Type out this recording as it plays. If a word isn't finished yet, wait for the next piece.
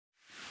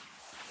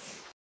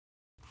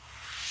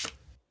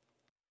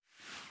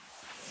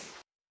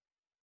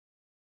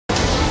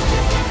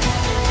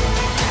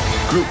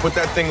Groot, put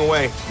that thing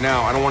away.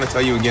 Now, I don't want to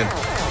tell you again.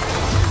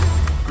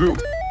 Groot.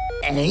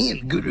 Hey,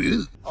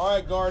 Groot. All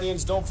right,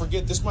 Guardians, don't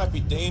forget this might be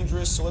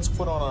dangerous, so let's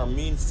put on our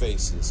mean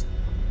faces.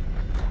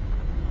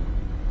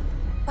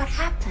 What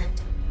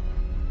happened?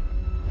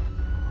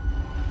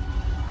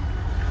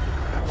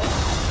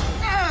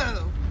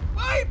 No!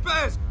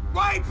 Wipers!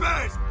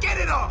 Wipers! Get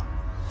it off!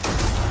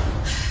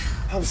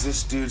 How's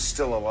this dude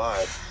still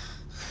alive?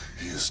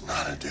 He is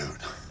not a dude.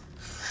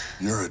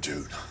 You're a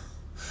dude.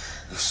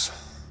 This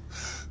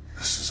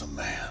is a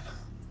man.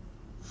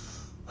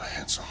 A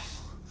handsome,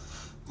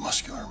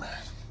 muscular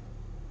man.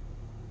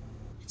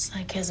 It's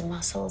like his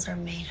muscles are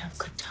made of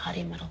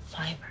Kotati metal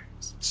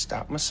fibers.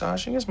 Stop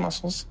massaging his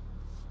muscles.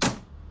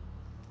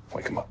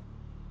 Wake him up.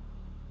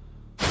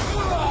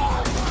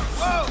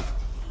 Whoa!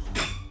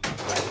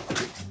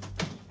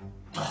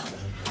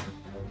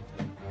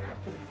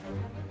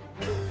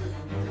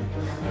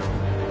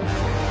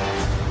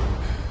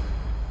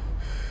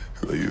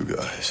 Who are you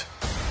guys?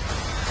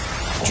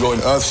 Join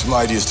Earth's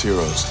mightiest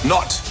heroes.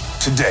 Not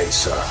today,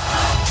 sir.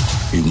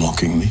 Are you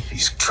mocking me?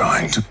 He's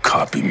trying to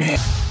copy me.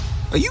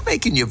 Are you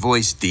making your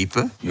voice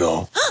deeper?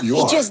 No. You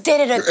He are. just did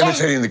it You're again.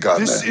 imitating the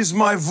god This man. is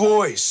my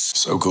voice.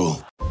 So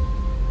cool.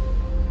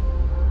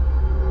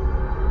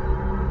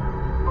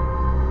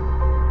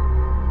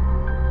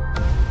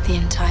 The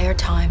entire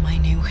time I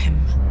knew him,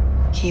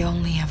 he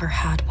only ever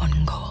had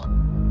one goal.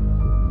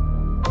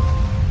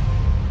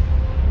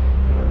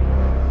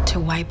 To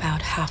wipe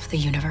out half the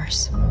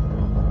universe.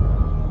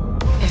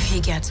 If he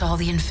gets all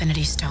the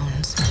Infinity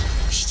Stones,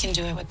 he can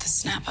do it with the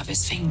snap of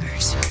his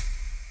fingers.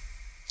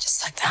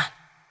 Just like that.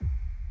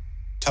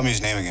 Tell me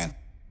his name again.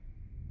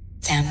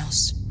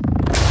 Thanos.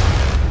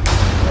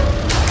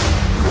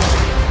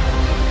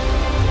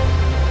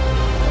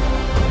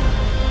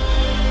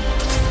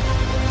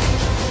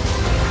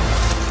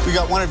 We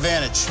got one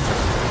advantage.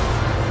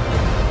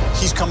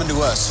 He's coming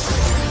to us.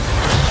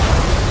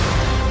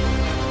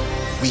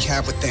 We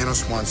have what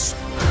Thanos wants,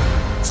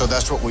 so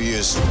that's what we'll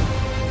use.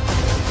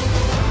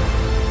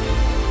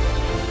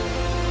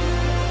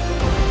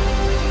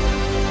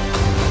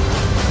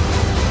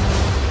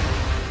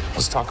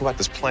 Let's talk about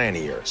this plan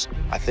of yours.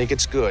 I think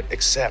it's good,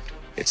 except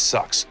it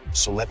sucks.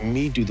 So let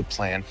me do the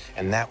plan,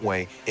 and that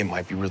way it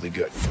might be really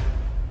good.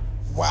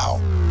 Wow.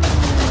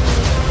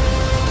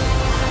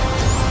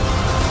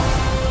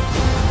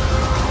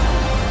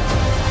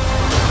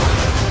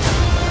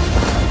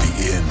 The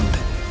end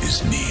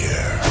is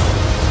near.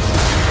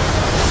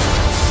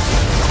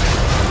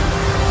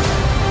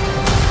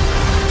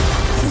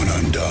 When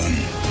I'm done,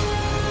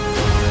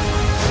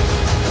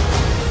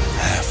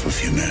 half of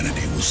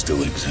humanity will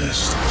still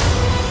exist.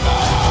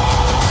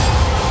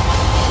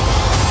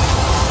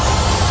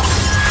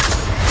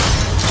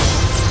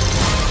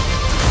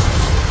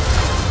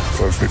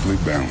 Perfectly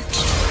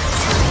balanced.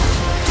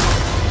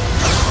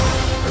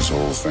 As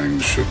all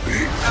things should be.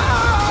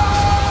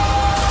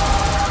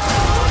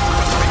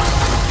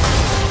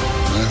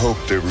 I hope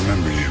they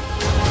remember you.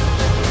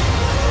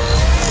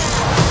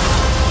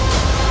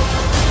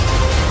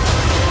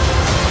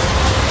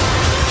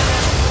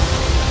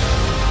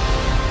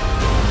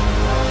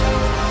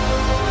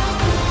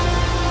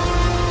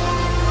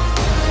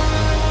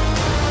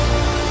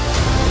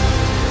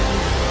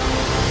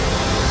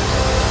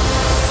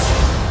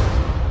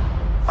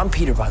 I'm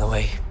Peter, by the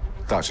way.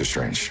 Doctor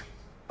Strange.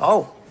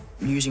 Oh,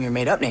 you're using your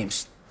made-up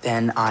names.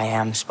 Then I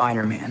am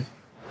Spider-Man.